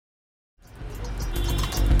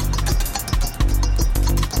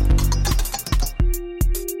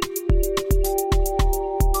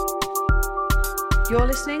You're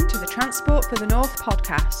listening to the Transport for the North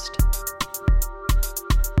podcast.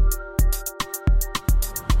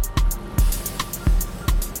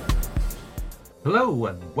 Hello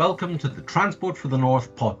and welcome to the Transport for the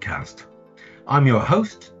North podcast. I'm your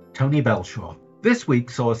host, Tony Belshaw. This week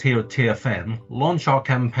saw us here at TFN launch our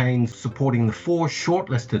campaign supporting the 4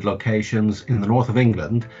 shortlisted locations in the north of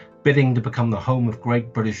England bidding to become the home of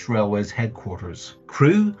Great British Railways headquarters.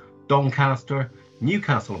 Crewe, Doncaster,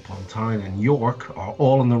 Newcastle upon Tyne and York are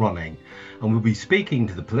all in the running, and we'll be speaking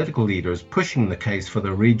to the political leaders pushing the case for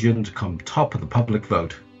the region to come top of the public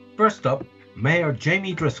vote. First up, Mayor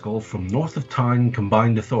Jamie Driscoll from North of Tyne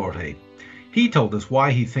Combined Authority. He told us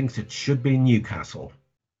why he thinks it should be Newcastle.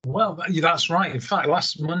 Well, that's right. In fact,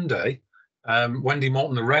 last Monday, Wendy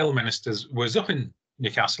Morton, the rail minister, was up in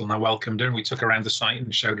Newcastle and I welcomed her and we took her around the site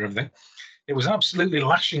and showed her everything. It was absolutely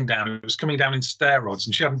lashing down. It was coming down in stair rods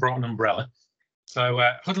and she hadn't brought an umbrella. So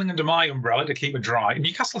huddling under my umbrella to keep her dry. And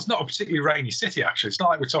Newcastle's not a particularly rainy city, actually. It's not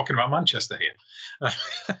like we're talking about Manchester here.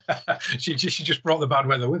 She just brought the bad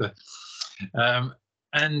weather with her.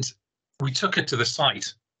 And we took her to the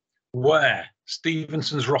site where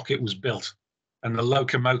Stephenson's rocket was built and the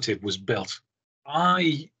locomotive was built.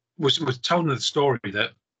 I was telling the story that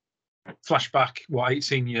flashback,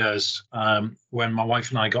 18 years, when my wife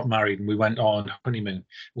and I got married and we went on honeymoon.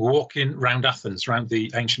 We're walking around Athens, around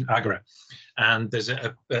the ancient Agora, and there's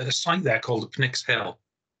a site there called the Pnyx Hill.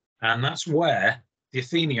 And that's where the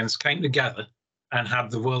Athenians came together and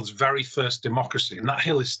had the world's very first democracy. And that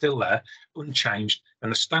hill is still there, unchanged.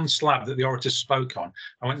 And the stone slab that the orators spoke on,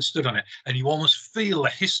 I went and stood on it, and you almost feel the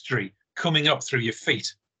history coming up through your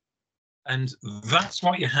feet. And that's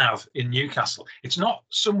what you have in Newcastle. It's not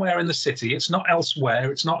somewhere in the city. It's not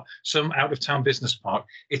elsewhere. It's not some out-of-town business park.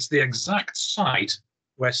 It's the exact site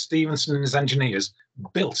where Stephenson and his engineers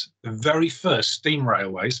built the very first steam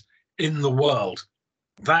railways in the world.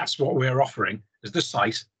 That's what we're offering as the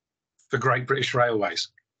site for Great British Railways.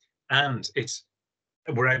 And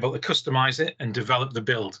we're able to customise it and develop the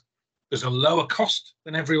build. There's a lower cost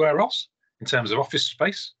than everywhere else in terms of office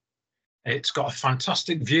space. It's got a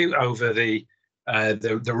fantastic view over the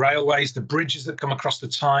railways, the bridges that come across the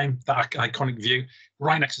Tyne, that iconic view,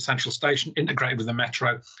 right next to Central Station, integrated with the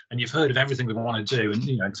metro. And you've heard of everything we want to do. And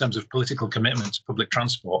in terms of political commitment to public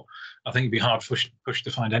transport, I think it'd be hard pushed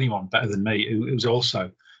to find anyone better than me who's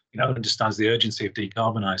also understands the urgency of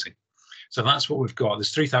decarbonising. So that's what we've got.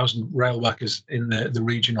 There's 3,000 rail workers in the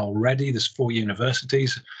region already. There's 4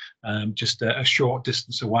 universities, just a short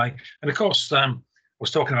distance away. And of course, I was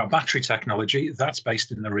talking about battery technology. That's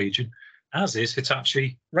based in the region, as is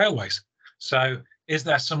Hitachi Railways. So is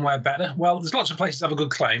there somewhere better? Well, there's lots of places that have a good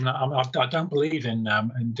claim. I don't believe in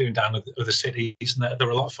doing down with other cities. And there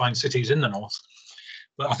are a lot of fine cities in the north.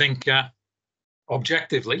 But I think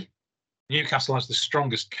objectively, Newcastle has the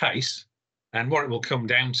strongest case. And what it will come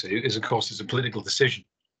down to is, of course, it's a political decision.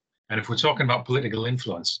 And if we're talking about political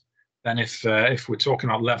influence, then if we're talking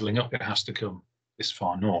about levelling up, it has to come this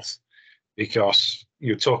far north. Because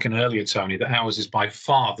you were talking earlier, Tony, that ours is by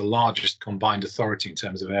far the largest combined authority in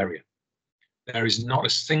terms of area. There is not a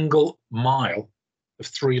single mile of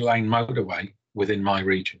 3-lane motorway within my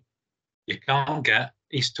region. You can't get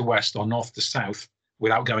east to west or north to south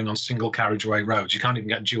without going on single carriageway roads. You can't even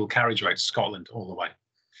get dual carriageway to Scotland all the way.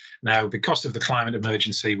 Now, because of the climate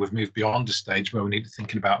emergency, we've moved beyond a stage where we need to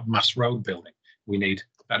think about mass road building. We need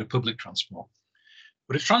better public transport.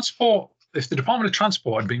 But if the Department of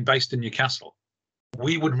Transport had been based in Newcastle,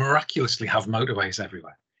 we would miraculously have motorways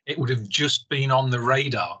everywhere. It would have just been on the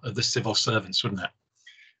radar of the civil servants, wouldn't it?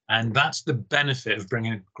 And that's the benefit of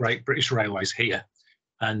bringing Great British Railways here.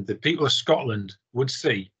 And the people of Scotland would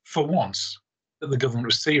see, for once, that the government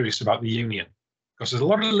was serious about the union. Because there's a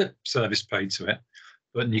lot of lip service paid to it,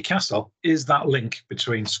 but Newcastle is that link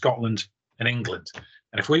between Scotland and England.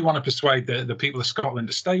 And if we want to persuade the people of Scotland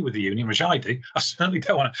to stay with the Union, which I do, I certainly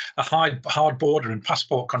don't want a hard border and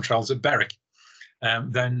passport controls at Berwick,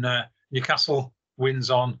 then Newcastle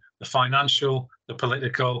wins on the financial, the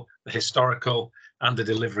political, the historical, and the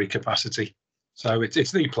delivery capacity. So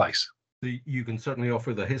it's the place. You can certainly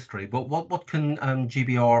offer the history, but what can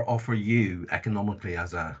GBR offer you economically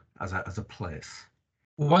as a place?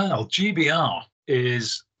 Well, GBR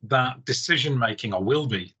is that decision-making, or will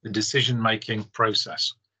be the decision-making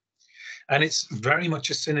process. And it's very much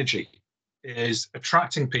a synergy. It is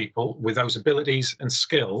attracting people with those abilities and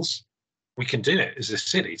skills. We can do it as a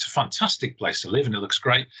city. It's a fantastic place to live and it looks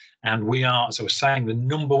great. And we are, as I was saying, the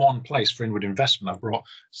 #1 place for inward investment. I've brought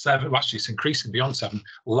 7, actually it's increasing beyond 7,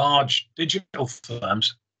 large digital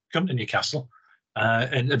firms come to Newcastle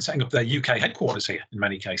and setting up their UK headquarters here in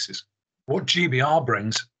many cases. What GBR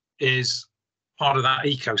brings is part of that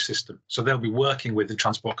ecosystem. So they'll be working with the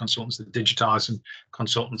transport consultants, the digitising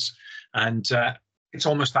consultants, and it's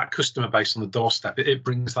almost that customer base on the doorstep. It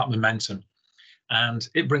brings that momentum and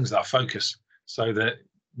it brings that focus. So that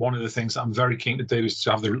one of the things that I'm very keen to do is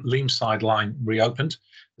to have the Leamside line reopened.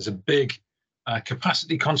 There's a big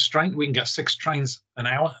capacity constraint. We can get 6 trains an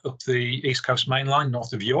hour up the East Coast Main Line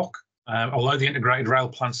north of York. Although the integrated rail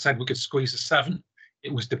plan said we could squeeze a 7,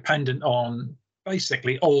 it was dependent on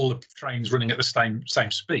basically all the trains running at the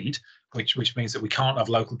same speed, which means that we can't have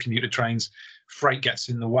local commuter trains. Freight gets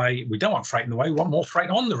in the way. We don't want freight in the way. We want more freight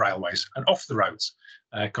on the railways and off the roads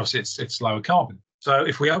because it's lower carbon. So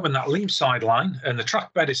if we open that Leamside line and the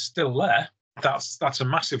track bed is still there, that's a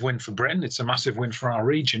massive win for Britain. It's a massive win for our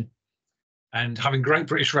region. And having Great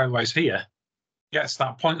British Railways here gets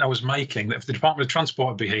that point I was making, that if the Department of Transport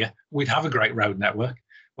would be here, we'd have a great road network.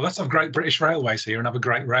 Well, let's have Great British Railways here and have a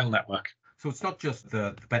great rail network. So it's not just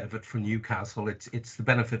the benefit for Newcastle, it's the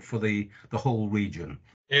benefit for the whole region.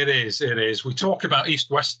 It is. We talk about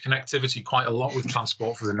east-west connectivity quite a lot with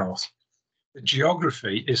Transport for the North. The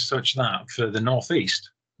geography is such that for the northeast,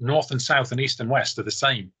 north and south and east and west are the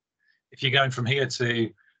same. If you're going from here to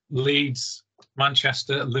Leeds,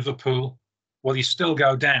 Manchester, Liverpool, well, you still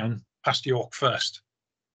go down past York first.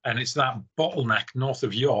 And it's that bottleneck north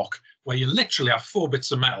of York where you literally have 4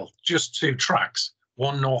 bits of metal, just 2 tracks,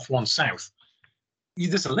 one north, one south.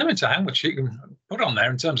 There's a limit to how much you can put on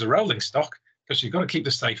there in terms of rolling stock because you've got to keep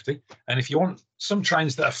the safety. And if you want some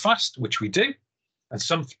trains that are fast, which we do, and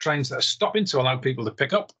some trains that are stopping to allow people to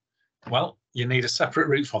pick up, well, you need a separate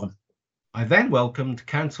route for them. I then welcomed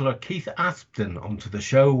Councillor Keith Aspden onto the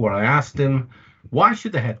show where I asked him, why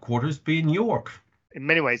should the headquarters be in York? In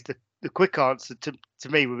many ways, the quick answer to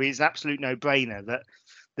me would be it's an absolute no-brainer that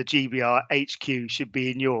the GBRHQ should be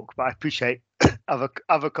in York, but I appreciate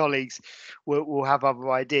other colleagues will have other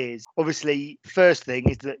ideas. Obviously, first thing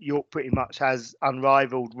is that York pretty much has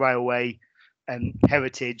unrivalled railway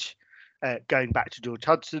heritage going back to George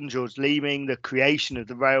Hudson, George Leeming, the creation of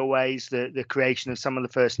the railways, the creation of some of the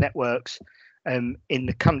first networks in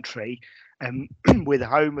the country. We're the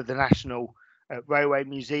home of the National Railway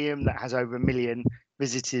Museum that has over 1 million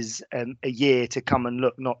visitors a year to come and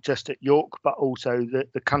look not just at York, but also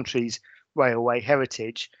the country's railway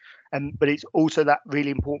heritage. But it's also that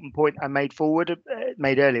really important point I made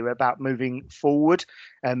earlier about moving forward.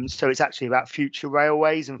 So it's actually about future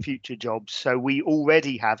railways and future jobs. So we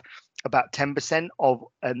already have about 10% of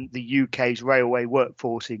the UK's railway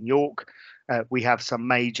workforce in York. We have some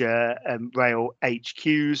major rail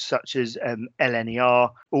HQs such as LNER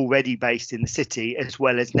already based in the city, as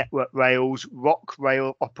well as Network Rail's Rock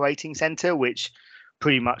Rail Operating Centre, which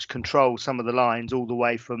pretty much controls some of the lines all the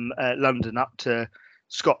way from London up to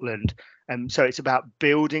Scotland. So it's about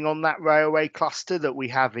building on that railway cluster that we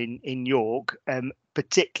have in York,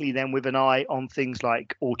 particularly then with an eye on things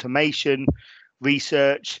like automation,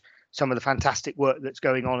 research, some of the fantastic work that's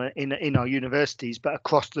going on in our universities, but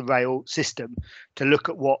across the rail system to look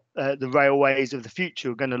at what the railways of the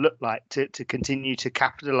future are going to look like to continue to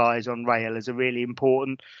capitalise on rail as a really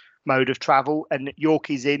important mode of travel. And York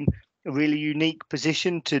is in a really unique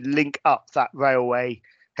position to link up that railway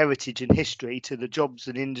heritage and history to the jobs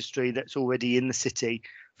and industry that's already in the city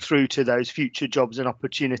through to those future jobs and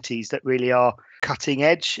opportunities that really are cutting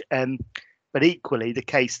edge. But equally, the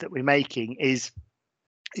case that we're making is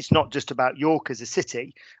it's not just about York as a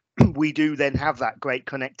city. We do then have that great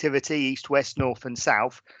connectivity, east, west, north and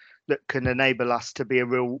south, that can enable us to be a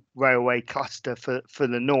real railway cluster for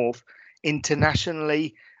the north,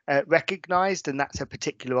 internationally recognised. And that's a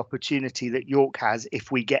particular opportunity that York has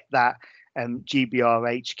if we get that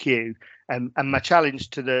GBRHQ. And my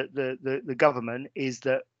challenge to the government is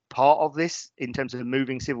that part of this, in terms of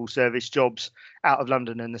moving civil service jobs out of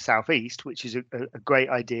London and the southeast, which is a great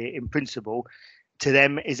idea in principle, to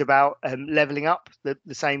them is about levelling up, the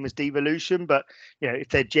same as devolution. But if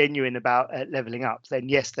they're genuine about levelling up, then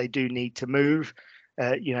yes, they do need to move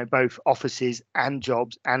both offices and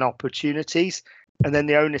jobs and opportunities. And then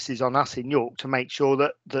the onus is on us in York to make sure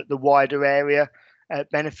that the wider area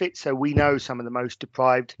benefits. So we know some of the most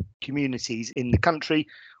deprived communities in the country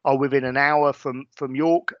are within an hour from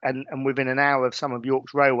York and within an hour of some of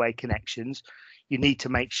York's railway connections. You need to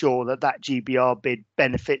make sure that GBR bid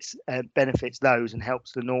benefits those and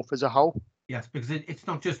helps the north as a whole. Yes, because it's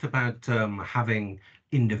not just about having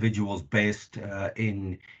individuals based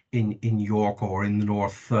in York or in the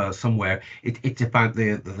north somewhere. It's about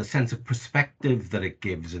the sense of perspective that it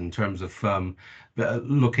gives in terms of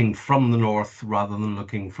looking from the north rather than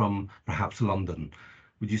looking from perhaps London.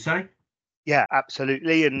 Would you say? Yeah,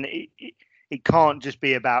 absolutely. And it can't just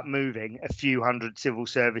be about moving a few hundred civil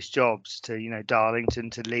service jobs to, Darlington,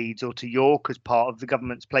 to Leeds or to York as part of the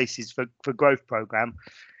government's Places for Growth programme.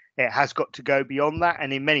 It has got to go beyond that.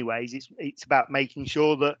 And in many ways, it's about making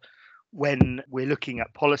sure that when we're looking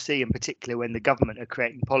at policy, and particularly when the government are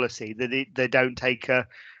creating policy, that they don't take a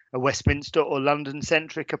Westminster or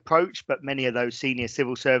London-centric approach, but many of those senior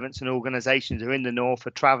civil servants and organisations are in the north,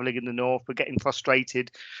 are travelling in the north, are getting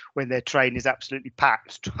frustrated when their train is absolutely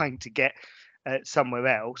packed trying to get somewhere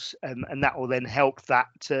else, and that will then help that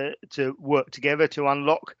to work together to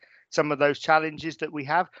unlock some of those challenges that we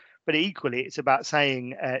have. But equally, it's about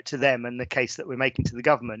saying to them, and the case that we're making to the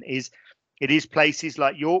government is, it is places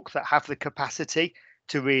like York that have the capacity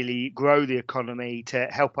to really grow the economy, to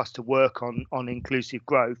help us to work on inclusive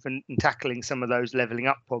growth and tackling some of those levelling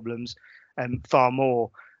up problems far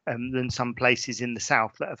more than some places in the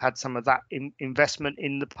south that have had some of that investment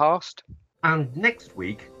in the past. And next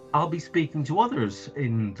week, I'll be speaking to others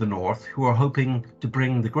in the north who are hoping to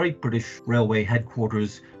bring the Great British Railway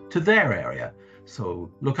headquarters to their area.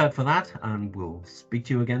 So look out for that, and we'll speak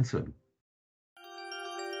to you again soon.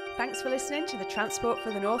 Thanks for listening to the Transport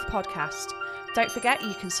for the North podcast. Don't forget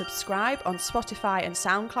you can subscribe on Spotify and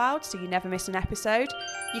SoundCloud so you never miss an episode.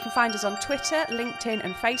 You can find us on Twitter, LinkedIn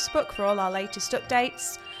and Facebook for all our latest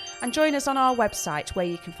updates. And join us on our website where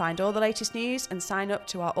you can find all the latest news and sign up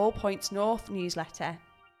to our All Points North newsletter.